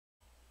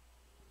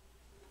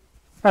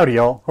Howdy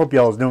y'all, hope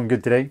y'all is doing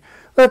good today.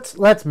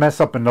 Let's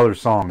mess up another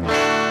song.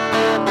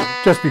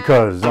 Just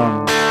because,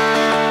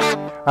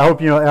 I hope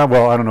you know,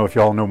 well, I don't know if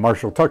y'all know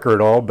Marshall Tucker at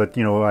all, but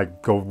you know, I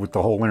go with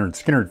the whole Leonard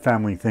Skinner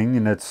family thing,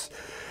 and that's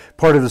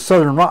part of the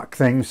Southern rock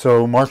thing.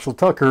 So Marshall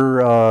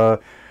Tucker, I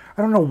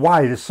don't know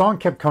why, this song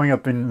kept coming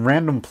up in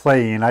random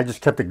play, and I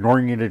just kept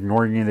ignoring it.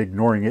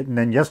 And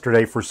then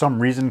yesterday, for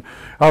some reason,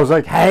 I was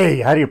like,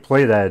 hey, how do you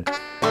play that?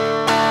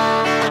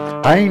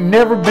 I ain't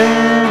never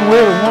been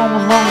with a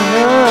woman long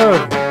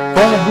enough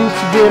for my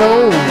boots to get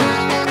old.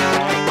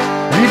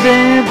 We've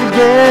been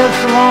together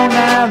so long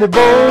now they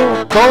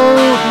both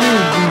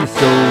need to be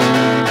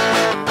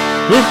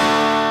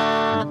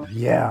sold.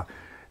 Yeah,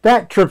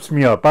 that trips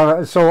me up.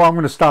 So I'm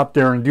going to stop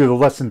there and do the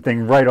lesson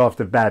thing right off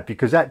the bat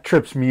because that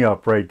trips me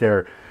up right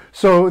there.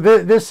 So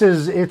this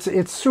is,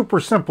 it's super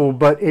simple,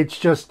 but it's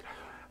just,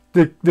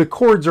 the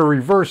chords are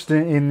reversed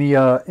in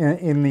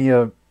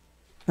the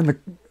it's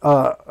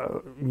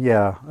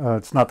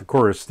not the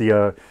chorus,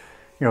 the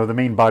you know, the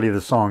main body of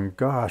the song.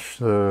 Gosh,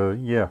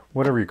 yeah,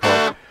 whatever you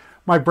call it.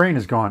 My brain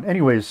is gone.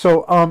 Anyways,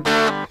 so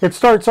it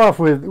starts off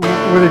with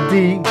a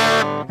D,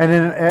 and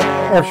then an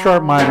F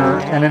sharp minor,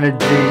 and then a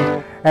G,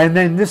 and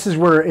then this is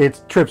where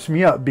it trips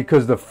me up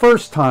because the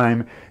first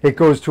time it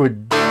goes to a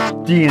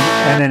D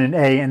and then an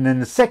A, and then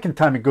the second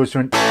time it goes to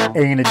an A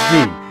and a D,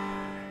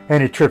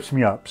 and it trips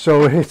me up.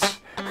 So it's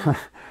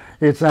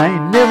it's I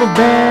ain't never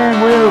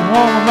been with a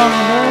woman long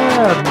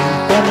enough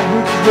for my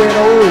boots to get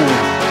old.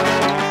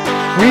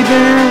 We've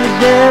been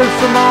together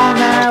so long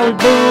now we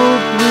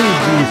both need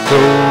to be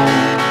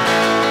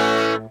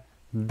sold.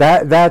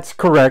 That's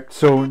correct.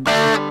 So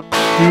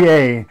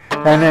D-A,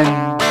 and then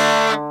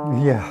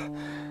yeah.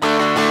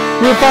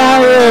 If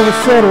I ever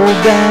settle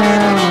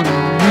down,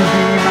 you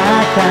be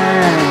my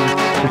kind.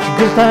 It's a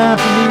good time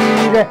for me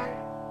to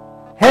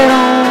head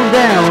on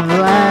down the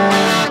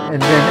line,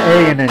 and then A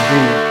and then D.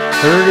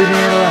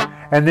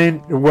 And then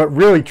what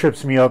really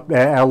trips me up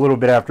a little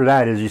bit after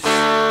that is you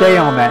stay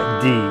on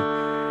that D,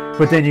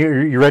 but then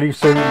you ready?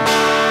 So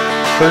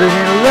heard it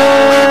in a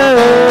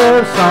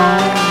love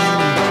song,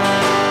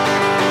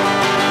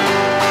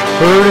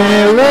 heard it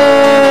in a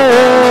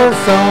love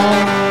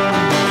song,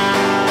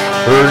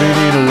 heard it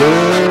in a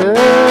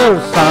love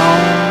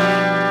song,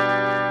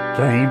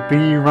 can't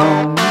be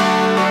wrong.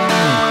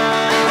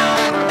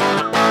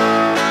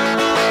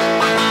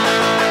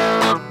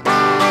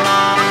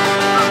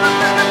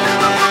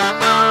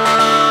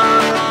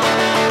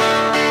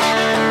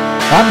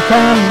 I'm the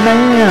kind of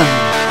man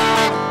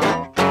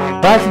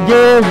likes to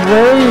get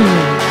away,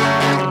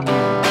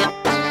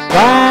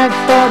 like to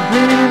start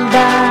dreaming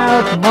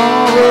about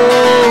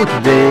tomorrow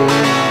today.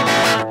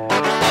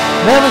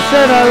 Never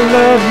said I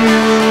love you,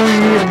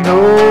 even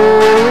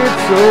though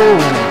it's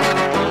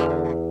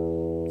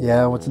so.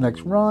 Yeah, what's the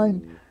next rhyme?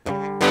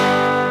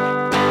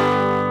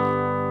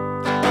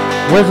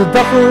 Where's the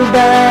duffel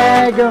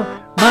bag of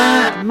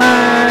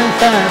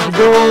mine's time to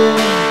go?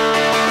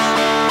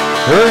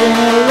 Hurting in a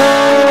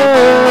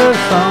love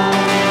song,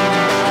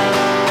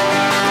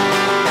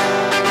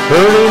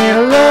 hurting in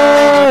a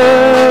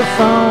love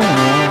song,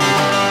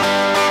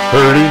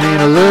 hurting in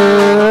a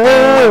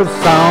love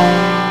song,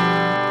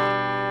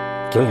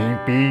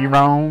 can't be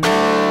wrong.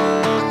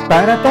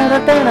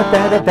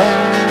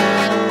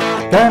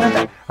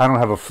 I don't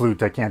have a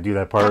flute, I can't do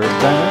that part.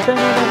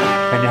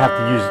 And you have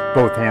to use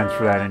both hands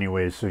for that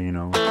anyway, so you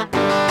know.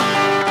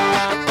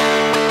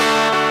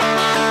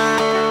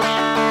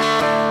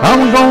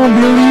 I'm gonna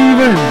be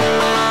leaving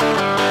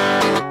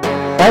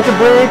at the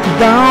break of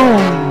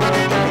dawn.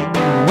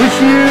 Wish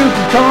you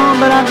could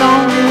come, but I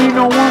don't need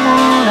no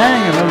woman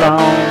hanging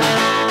along.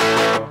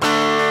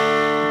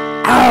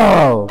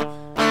 Ow!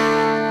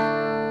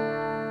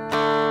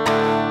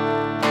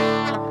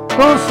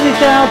 Gonna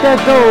sneak out that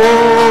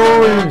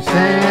door and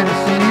stand and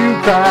see you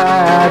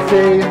cry. I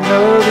say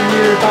another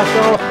year if I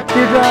saw a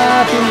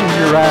teardrop in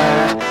your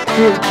eye,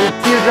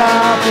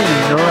 teardrop in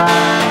your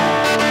eye.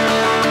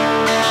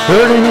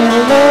 Hurting in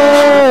a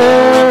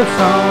love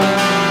song,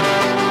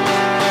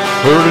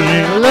 hurting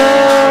in a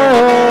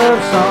love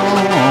song,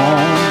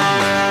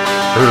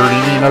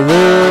 hurting in a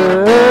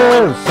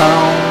love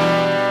song,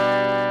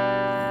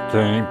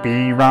 can't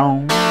be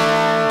wrong.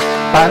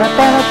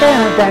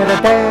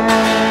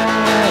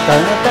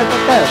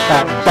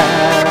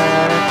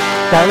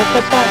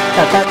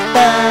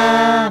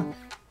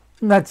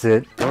 That's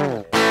it.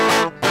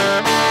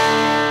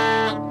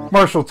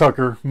 Marshall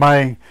Tucker,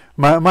 my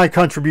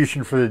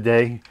contribution for the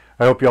day.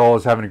 I hope y'all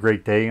is having a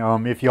great day.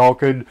 If y'all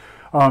could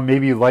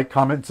maybe like,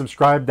 comment, and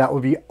subscribe, that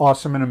would be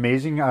awesome and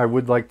amazing. I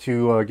would like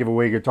to give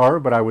away a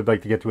guitar, but I would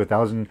like to get to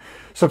 1,000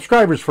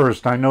 subscribers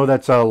first. I know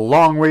that's a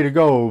long way to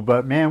go,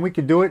 but man, we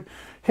can do it.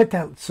 Hit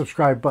that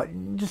subscribe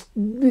button. Just,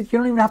 you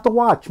don't even have to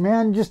watch,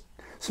 man. Just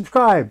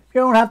subscribe.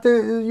 You don't have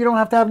to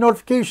have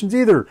notifications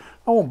either.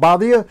 I won't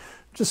bother you.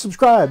 Just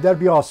subscribe. That'd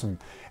be awesome.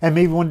 And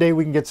maybe one day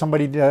we can get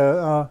somebody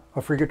a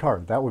free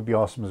guitar. That would be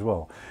awesome as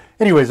well.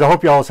 Anyways, I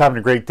hope y'all is having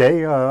a great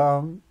day.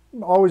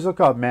 Always look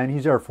up, man.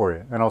 He's there for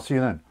you. And I'll see you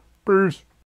then. Peace.